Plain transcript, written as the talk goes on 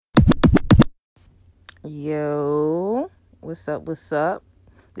Yo, what's up? What's up?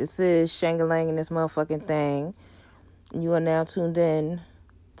 This is Shangalang and this motherfucking thing. You are now tuned in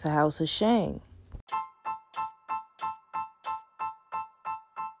to House of Shang.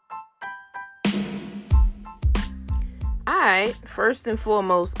 Alright, first and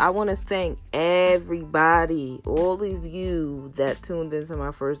foremost, I want to thank everybody, all of you that tuned into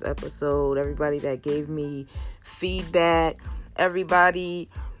my first episode, everybody that gave me feedback, everybody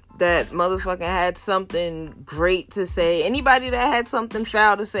that motherfucking had something great to say, anybody that had something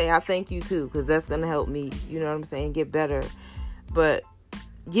foul to say, I thank you too, because that's going to help me, you know what I'm saying, get better. But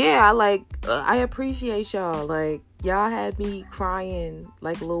yeah, I appreciate y'all. Like, y'all had me crying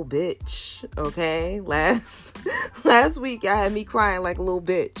like a little bitch, okay? Last week, y'all had me crying like a little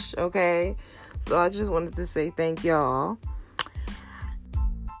bitch, okay? So I just wanted to say thank y'all.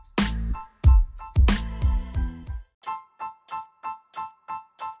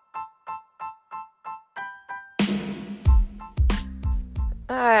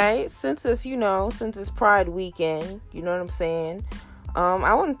 Alright, since it's Pride weekend, you know what I'm saying?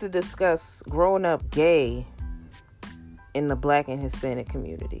 I wanted to discuss growing up gay in the Black and Hispanic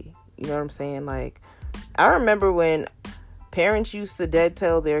community. You know what I'm saying? Like, I remember when parents used to dead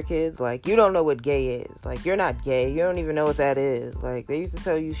tell their kids, like, you don't know what gay is. Like, you're not gay. You don't even know what that is. Like, they used to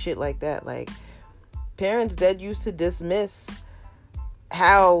tell you shit like that. Like, parents dead used to dismiss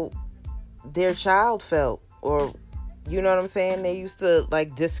how their child felt, or you know what I'm saying? They used to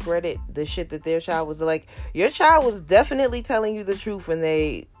like discredit the shit that their child was like. Your child was definitely telling you the truth when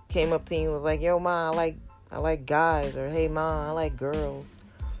they came up to you and was like, yo, ma, I like guys, or hey, ma, I like girls.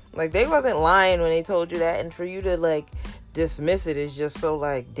 Like, they wasn't lying when they told you that, and for you to like dismiss it is just so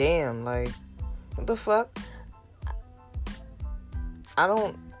like, damn, like, what the fuck? I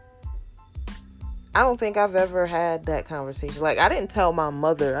don't think I've ever had that conversation. Like, I didn't come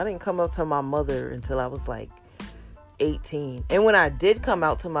up to my mother until I was like 18. And when I did come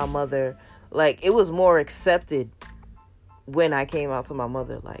out to my mother, like, it was more accepted when I came out to my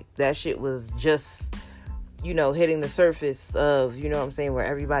mother. Like, that shit was just, hitting the surface of, you know what I'm saying, where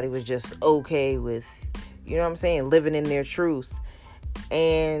everybody was just okay with, you know what I'm saying, living in their truth.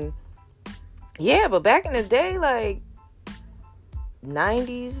 And yeah, but back in the day, like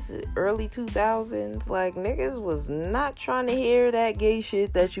 90s, early 2000s, like, niggas was not trying to hear that gay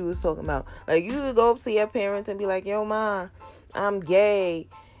shit that you was talking about. Like, you could go up to your parents and be like, yo, ma, I'm gay,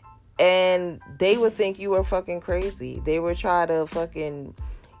 and they would think you were fucking crazy. They would try to fucking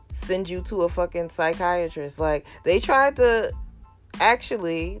send you to a fucking psychiatrist. Like, they used to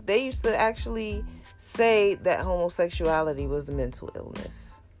actually say that homosexuality was a mental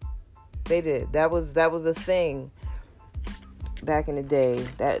illness. They did. That was a thing. Back in the day,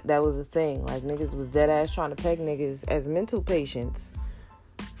 that was a thing. Like, niggas was dead ass trying to peg niggas as mental patients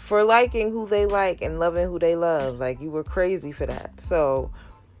for liking who they like and loving who they love. Like, you were crazy for that. So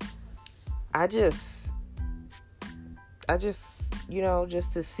I just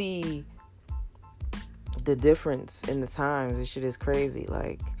just to see the difference in the times, this shit is crazy.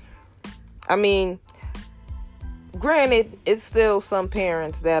 Like, I mean, granted, it's still some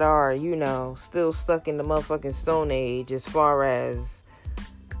parents that are, still stuck in the motherfucking Stone Age as far as,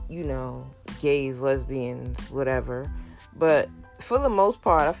 gays, lesbians, whatever. But for the most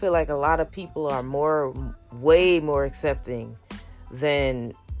part, I feel like a lot of people are way more accepting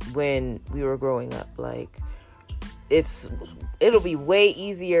than when we were growing up. Like, it'll be way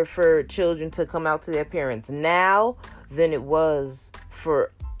easier for children to come out to their parents now than it was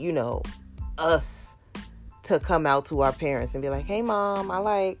for, us to come out to our parents and be like, hey, mom, I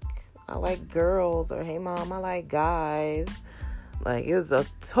like girls, or hey, mom, I like guys. Like, it's a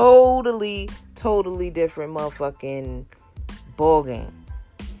totally different motherfucking ballgame.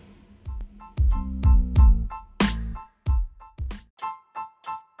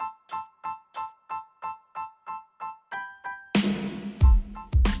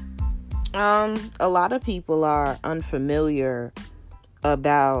 A lot of people are unfamiliar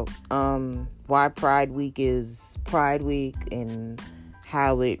about why Pride Week is Pride Week and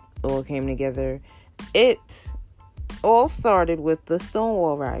how it all came together. It all started with the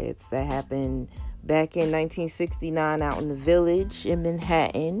Stonewall riots that happened back in 1969 out in the Village in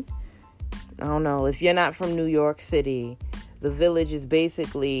Manhattan. I don't know, if you're not from New York City, the Village is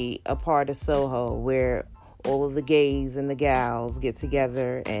basically a part of Soho where all of the gays and the gals get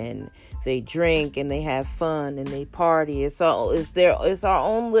together and they drink and they have fun and they party. It's our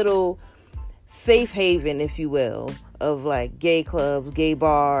own little safe haven, if you will, of like gay clubs, gay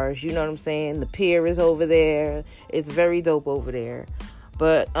bars, you know what I'm saying? The pier is over there. It's very dope over there.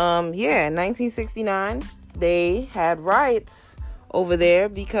 But in 1969, they had riots over there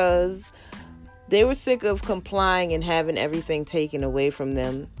because they were sick of complying and having everything taken away from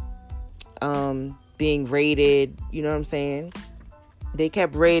them, being raided, you know what I'm saying? They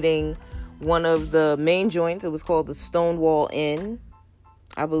kept raiding one of the main joints. It was called the Stonewall Inn,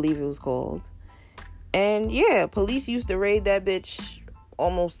 I believe it was called. And yeah, police used to raid that bitch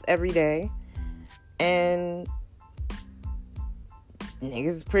almost every day. And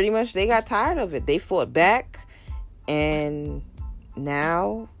niggas pretty much, they got tired of it. They fought back. And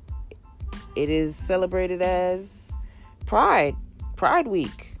now it is celebrated as Pride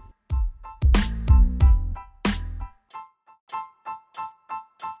Week.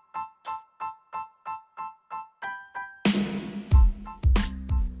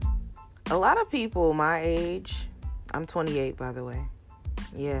 A lot of people my age, I'm 28 by the way.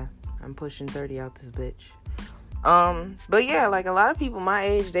 Yeah, I'm pushing 30 out this bitch. But yeah, like a lot of people my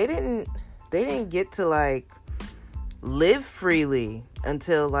age, they didn't get to like live freely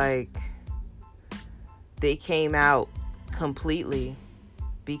until like they came out completely,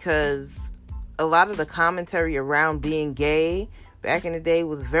 because a lot of the commentary around being gay back in the day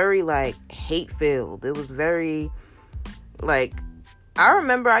was very like hate filled. It was very like, I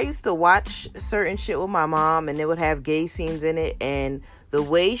remember I used to watch certain shit with my mom and it would have gay scenes in it, and the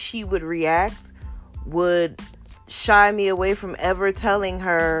way she would react would shy me away from ever telling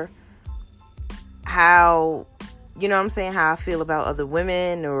her how, you know what I'm saying, how I feel about other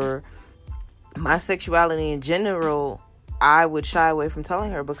women or my sexuality in general. I would shy away from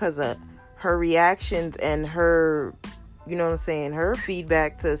telling her because of her reactions and her, you know what I'm saying, her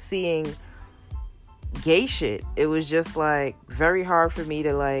feedback to seeing gay shit. It was just like very hard for me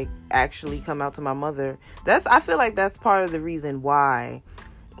to like actually come out to my mother. I feel like that's part of the reason why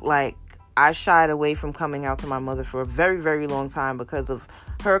like I shied away from coming out to my mother for a very, very long time, because of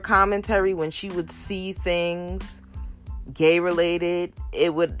her commentary when she would see things gay related.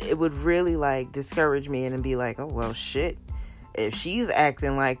 It would really like discourage me and be like, oh well shit, if she's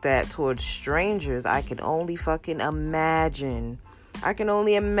acting like that towards strangers, I can only fucking imagine. I can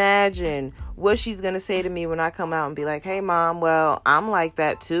only imagine what she's going to say to me when I come out and be like, hey mom, well, I'm like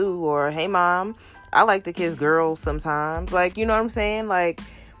that too. Or hey mom, I like to kiss girls sometimes. Like, you know what I'm saying? Like,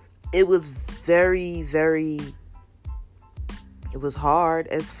 it was very, very, it was hard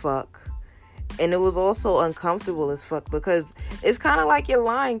as fuck. And it was also uncomfortable as fuck, because it's kind of like you're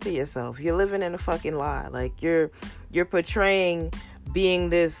lying to yourself. You're living in a fucking lie. Like you're portraying being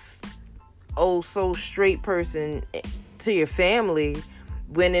this oh so straight person to your family,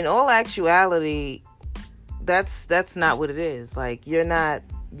 when in all actuality that's not what it is. Like you're not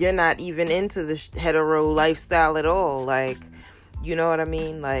even into the hetero lifestyle at all. Like, you know what I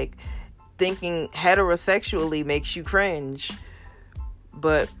mean? Like thinking heterosexually makes you cringe,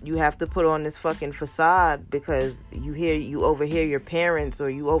 but you have to put on this fucking facade because you overhear your parents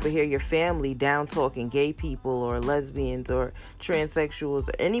or you overhear your family down talking gay people or lesbians or transsexuals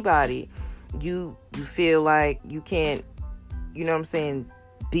or anybody. You feel like you can't, you know what I'm saying,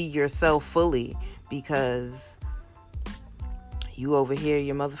 be yourself fully because you overhear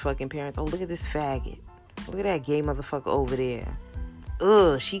your motherfucking parents. Oh, look at this faggot. Look at that gay motherfucker over there.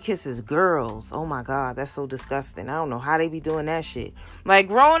 Ugh, she kisses girls. Oh my God, that's so disgusting. I don't know how they be doing that shit. Like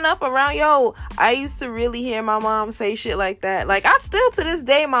growing up around, I used to really hear my mom say shit like that. Like I still, to this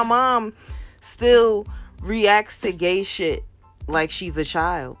day, my mom still reacts to gay shit like she's a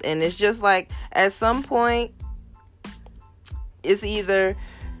child. And it's just like, at some point, it's either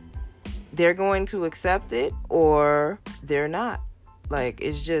they're going to accept it or they're not. Like,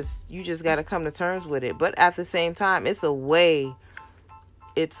 it's just, you just got to come to terms with it. But at the same time, it's a way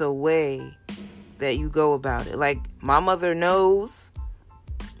that you go about it. Like, my mother knows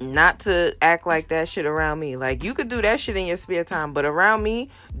not to act like that shit around me. Like, you could do that shit in your spare time, but around me,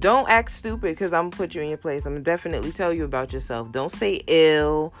 don't act stupid, because I'm gonna put you in your place. I'm gonna definitely tell you about yourself. Don't say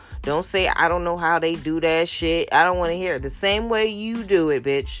ill. Don't say, I don't know how they do that shit. I don't want to hear it. The same way you do it,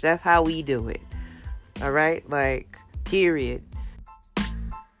 bitch. That's how we do it. All right? Like, period.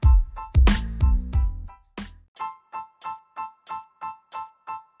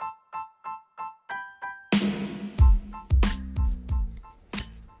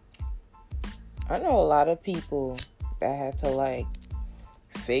 I know a lot of people that had to like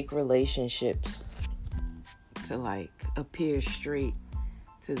fake relationships to like appear straight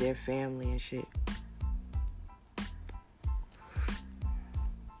to their family and shit.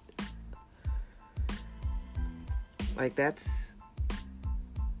 Like, that's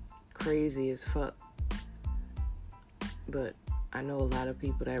crazy as fuck. But I know a lot of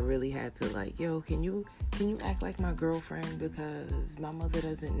people that really had to like, yo, can you act like my girlfriend because my mother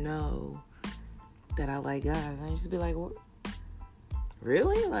doesn't know that I like guys. And I used to be like, what?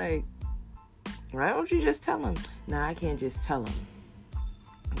 Really? Like, Why don't you just tell him? Nah, I can't just tell him.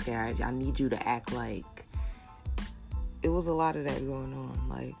 Okay, I need you to act like... It was a lot of that going on.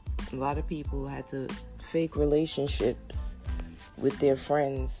 Like, a lot of people had to fake relationships with their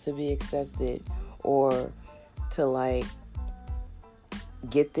friends to be accepted, or to, like,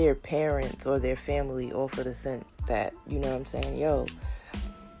 get their parents or their family off of the scent that, you know what I'm saying, yo,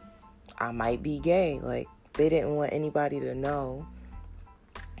 I might be gay. Like, they didn't want anybody to know,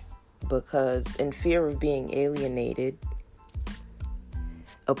 because in fear of being alienated,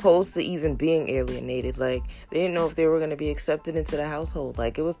 opposed to even being alienated. Like, they didn't know if they were going to be accepted into the household.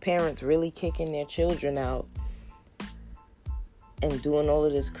 Like, it was parents really kicking their children out and doing all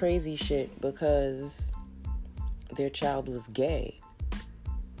of this crazy shit because their child was gay.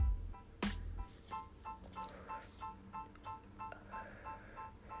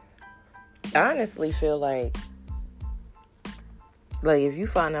 I honestly feel like if you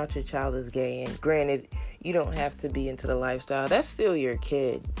find out your child is gay, and granted, you don't have to be into the lifestyle, that's still your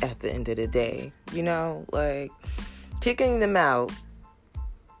kid at the end of the day. You know, like, kicking them out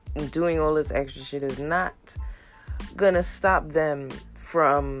and doing all this extra shit is not gonna stop them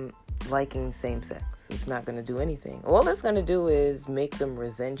from liking same sex. It's not gonna do anything. All it's gonna do is make them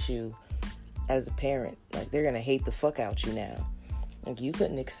resent you as a parent. Like, they're gonna hate the fuck out you now. Like, you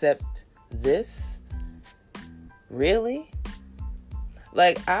couldn't accept this? Really?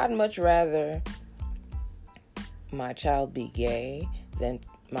 Like, I'd much rather my child be gay than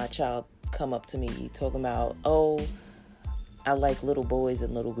my child come up to me talking about, oh, I like little boys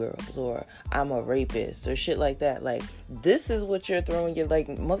and little girls, or I'm a rapist, or shit like that. Like, this is what you're throwing. You're like,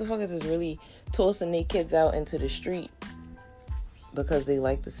 motherfuckers is really tossing their kids out into the street because they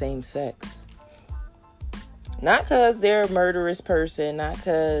like the same sex. Not because they're a murderous person, not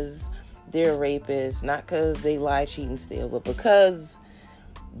because they're a rapist, not because they lie, cheat, and steal, but because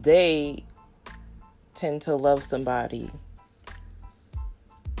they tend to love somebody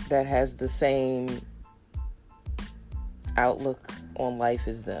that has the same outlook on life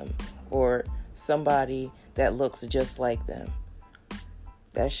as them, or somebody that looks just like them.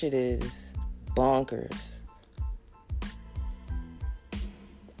 That shit is bonkers.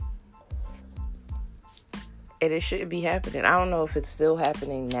 And it shouldn't be happening. I don't know if it's still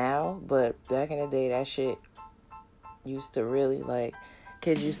happening now, but back in the day, that shit used to really, like,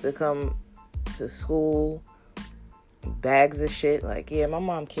 kids used to come to school, bags of shit. Like, yeah, my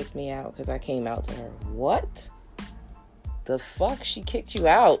mom kicked me out because I came out to her. What? The fuck? She kicked you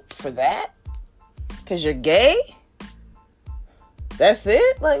out for that? Because you're gay? That's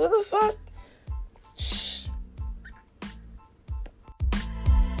it? Like, what the fuck? Shh.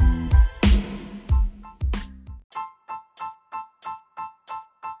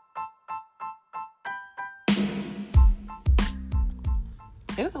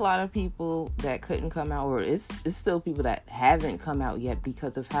 There's a lot of people that couldn't come out, or it's still people that haven't come out yet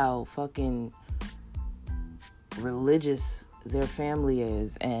because of how fucking religious their family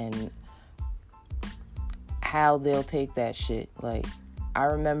is and how they'll take that shit. Like, I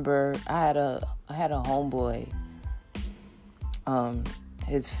remember I had a homeboy.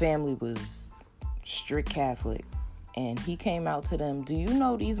 His family was strict Catholic, and he came out to them. Do you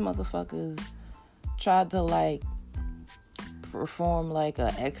know these motherfuckers tried to, like, perform like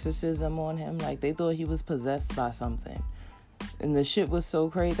a exorcism on him? Like, they thought he was possessed by something, and the shit was so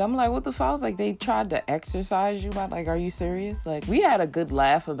crazy. I'm like, what the fuck? I was like, they tried to exorcise you? Like, are you serious? Like, we had a good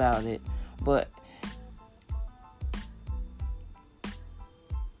laugh about it, but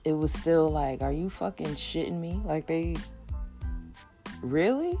it was still like, are you fucking shitting me? Like, they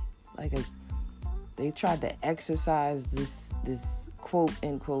really, like, they tried to exorcise this quote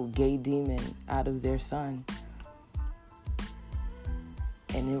unquote gay demon out of their son.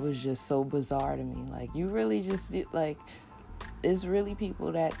 And it was just so bizarre to me. Like, you really just, like, it's really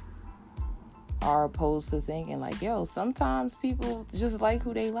people that are opposed to thinking, like, yo, sometimes people just like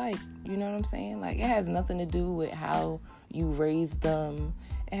who they like. You know what I'm saying? Like, it has nothing to do with how you raised them.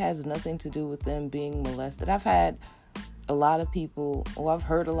 It has nothing to do with them being molested. I've heard a lot of people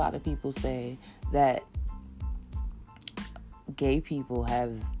say that gay people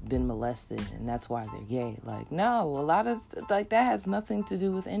have been molested and that's why they're gay. Like, no, a lot of, like, that has nothing to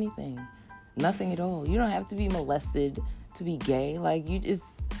do with anything. Nothing at all. You don't have to be molested to be gay. Like, it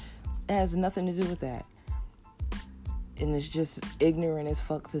has nothing to do with that. And it's just ignorant as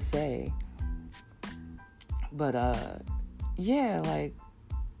fuck to say. But, yeah, like,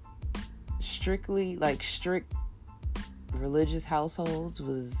 strict religious households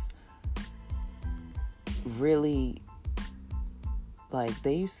was really, like,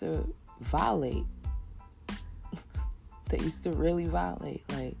 they used to violate. They used to really violate.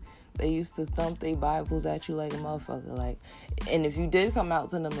 Like, They used to thump their Bibles at you like a motherfucker. Like, and if you did come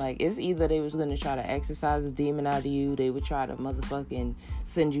out to them, like, it's either they was going to try to exorcise the demon out of you, they would try to motherfucking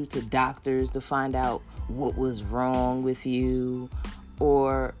send you to doctors to find out what was wrong with you,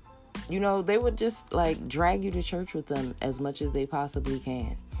 or, you know, they would just, like, drag you to church with them as much as they possibly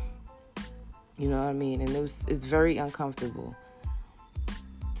can. You know what I mean? And it's very uncomfortable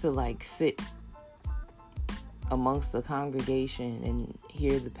to, like, sit amongst the congregation and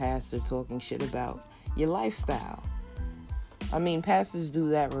hear the pastor talking shit about your lifestyle. I mean, pastors do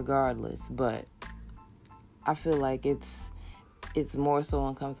that regardless, but I feel like it's more so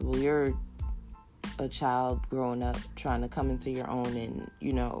uncomfortable. You're a child growing up trying to come into your own and,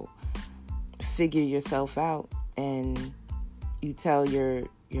 you know, figure yourself out, and you tell your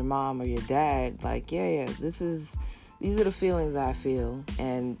mom or your dad, like, yeah, these are the feelings I feel,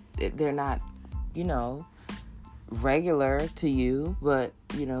 and they're not, you know, regular to you, but,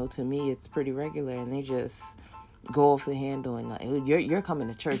 you know, to me it's pretty regular, and they just go off the handle and like, you're coming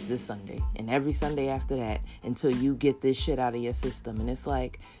to church this Sunday and every Sunday after that until you get this shit out of your system. And it's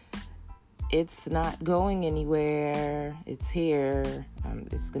like, it's not going anywhere. It's here.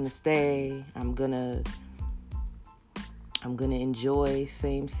 It's gonna stay. I'm gonna enjoy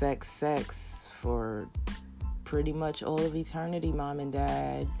same-sex sex for pretty much all of eternity, Mom and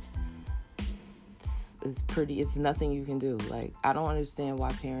Dad. It's nothing you can do. Like, I don't understand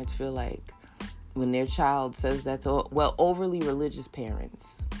why parents feel like when their child says that's all, well, overly religious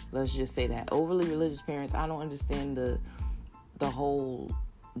parents, let's just say that, overly religious parents, I don't understand the whole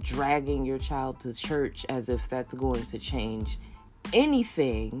dragging your child to church as if that's going to change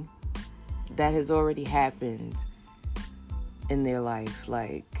anything that has already happened in their life.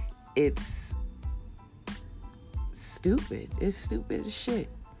 Like, it's stupid. It's stupid as shit.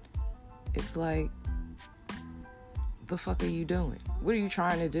 It's like, the fuck are you doing? What are you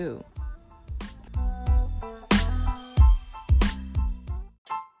trying to do?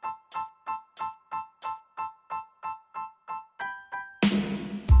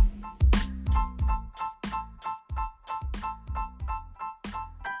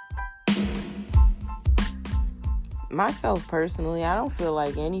 Myself personally, I don't feel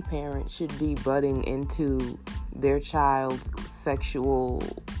like any parent should be butting into their child's sexual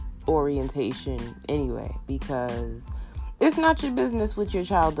orientation anyway, because it's not your business what your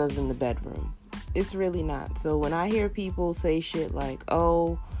child does in the bedroom. It's really not. So when I hear people say shit like,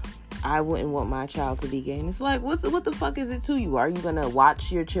 oh, I wouldn't want my child to be gay, and it's like, what the fuck is it to you? Are you gonna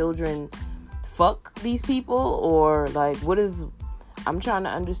watch your children fuck these people? Or like, I'm trying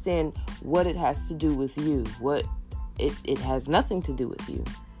to understand what it has to do with you. What it has nothing to do with you,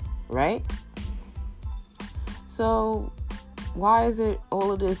 right? So why is it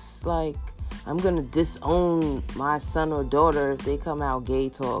all of this, like, I'm gonna disown my son or daughter if they come out gay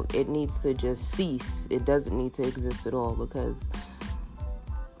talk? It needs to just cease. It doesn't need to exist at all, because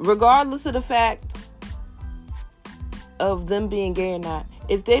regardless of the fact of them being gay or not,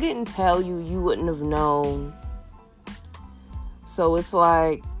 if they didn't tell you, you wouldn't have known. So it's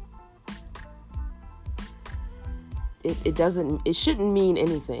like, it shouldn't mean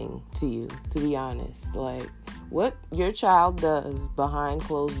anything to you, to be honest. Like, what your child does behind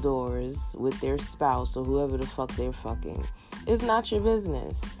closed doors with their spouse or whoever the fuck they're fucking is not your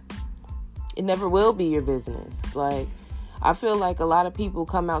business. It never will be your business. Like, I feel like a lot of people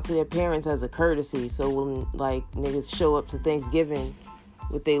come out to their parents as a courtesy. So when, like, niggas show up to Thanksgiving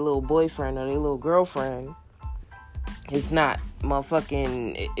with their little boyfriend or their little girlfriend, it's not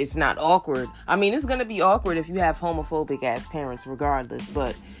awkward. I mean, it's going to be awkward if you have homophobic ass parents regardless,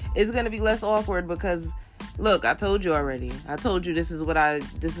 but it's going to be less awkward because, look, I told you already. I told you this is what I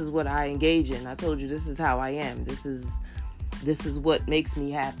engage in. I told you this is how I am. This is what makes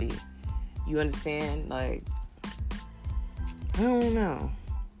me happy. You understand? Like, I don't know.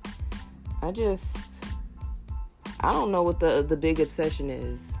 I don't know what the big obsession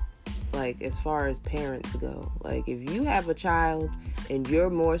is. Like, as far as parents go, like, if you have a child and you're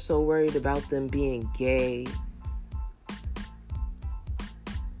more so worried about them being gay,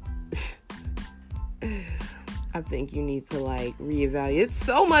 I think you need to, like, reevaluate. It's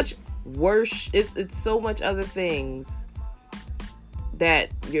so much worse. It's so much other things that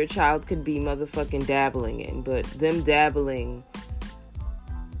your child could be motherfucking dabbling in, but them dabbling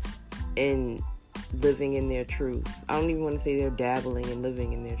in living in their truth. I don't even want to say they're dabbling and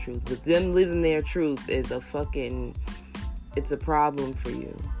living in their truth, but them living their truth is it's a problem for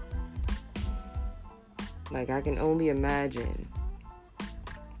you. Like, I can only imagine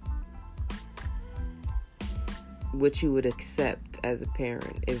what you would accept as a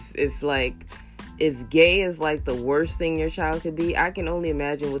parent. If if gay is like the worst thing your child could be, I can only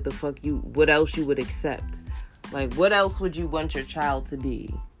imagine what else you would accept. Like, what else would you want your child to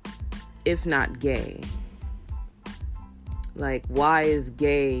be if not gay? Like, why is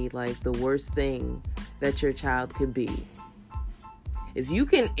gay like the worst thing that your child could be? If you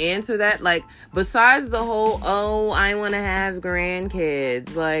can answer that, like, besides the whole, oh, I want to have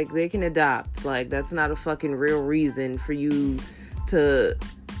grandkids, like, they can adopt. Like, that's not a fucking real reason for you to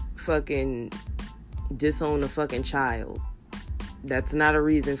fucking disown a fucking child. That's not a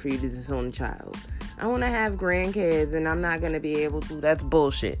reason for you to disown a child. I want to have grandkids and I'm not going to be able to. That's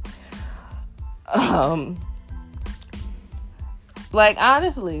bullshit. Like,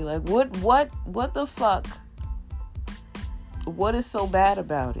 honestly, like, what the fuck? What is so bad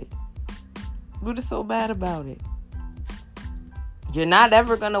about it? What is so bad about it? You're not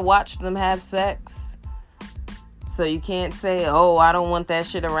ever going to watch them have sex. So you can't say, oh, I don't want that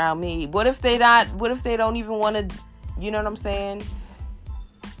shit around me. What if they don't even want to, you know what I'm saying?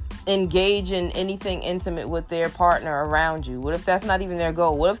 Engage in anything intimate with their partner around you? What if that's not even their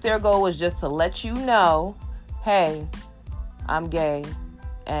goal? What if their goal was just to let you know, hey, I'm gay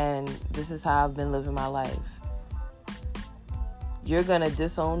and this is how I've been living my life? You're going to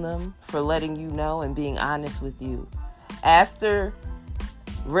disown them for letting you know and being honest with you. After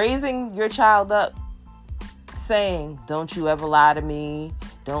raising your child up saying, don't you ever lie to me,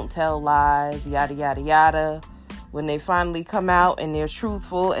 don't tell lies, yada, yada, yada. When they finally come out and they're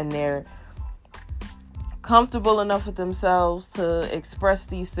truthful and they're comfortable enough with themselves to express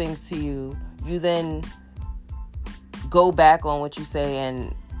these things to you, you then go back on what you say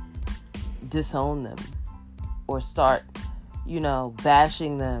and disown them or start,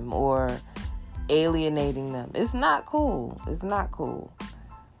 bashing them or alienating them. It's not cool. It's not cool.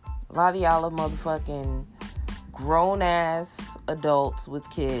 A lot of y'all are motherfucking grown-ass adults with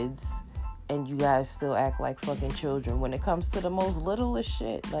kids, and you guys still act like fucking children when it comes to the most littlest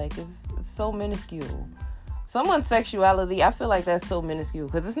shit. Like, it's so minuscule. Someone's sexuality, I feel like that's so minuscule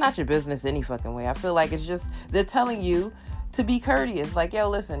because it's not your business any fucking way. I feel like it's just, they're telling you to be courteous. Like, yo,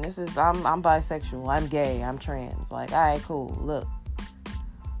 listen, I'm bisexual, I'm gay, I'm trans. Like, all right, cool. Look,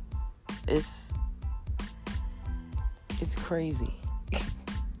 it's crazy.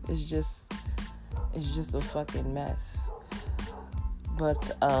 It's just a fucking mess.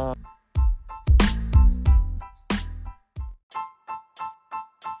 But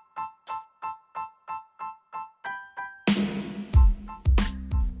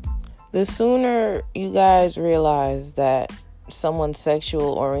the sooner you guys realize that someone's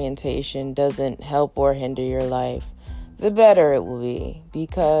sexual orientation doesn't help or hinder your life, the better it will be.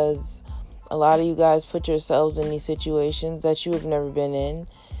 Because a lot of you guys put yourselves in these situations that you have never been in,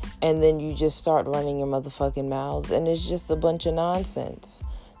 and then you just start running your motherfucking mouths, and it's just a bunch of nonsense.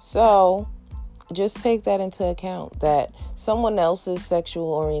 So just take that into account, that someone else's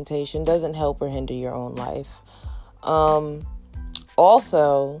sexual orientation doesn't help or hinder your own life.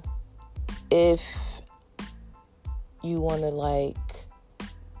 Also, if you want to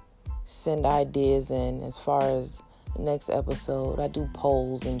send ideas in as far as the next episode, I do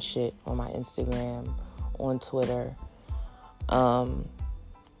polls and shit on my Instagram, on Twitter.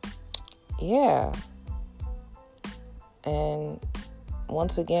 Yeah. And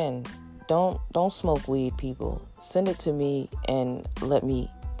once again, don't smoke weed, people. Send it to me and let me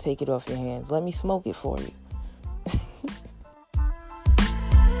take it off your hands. Let me smoke it for you.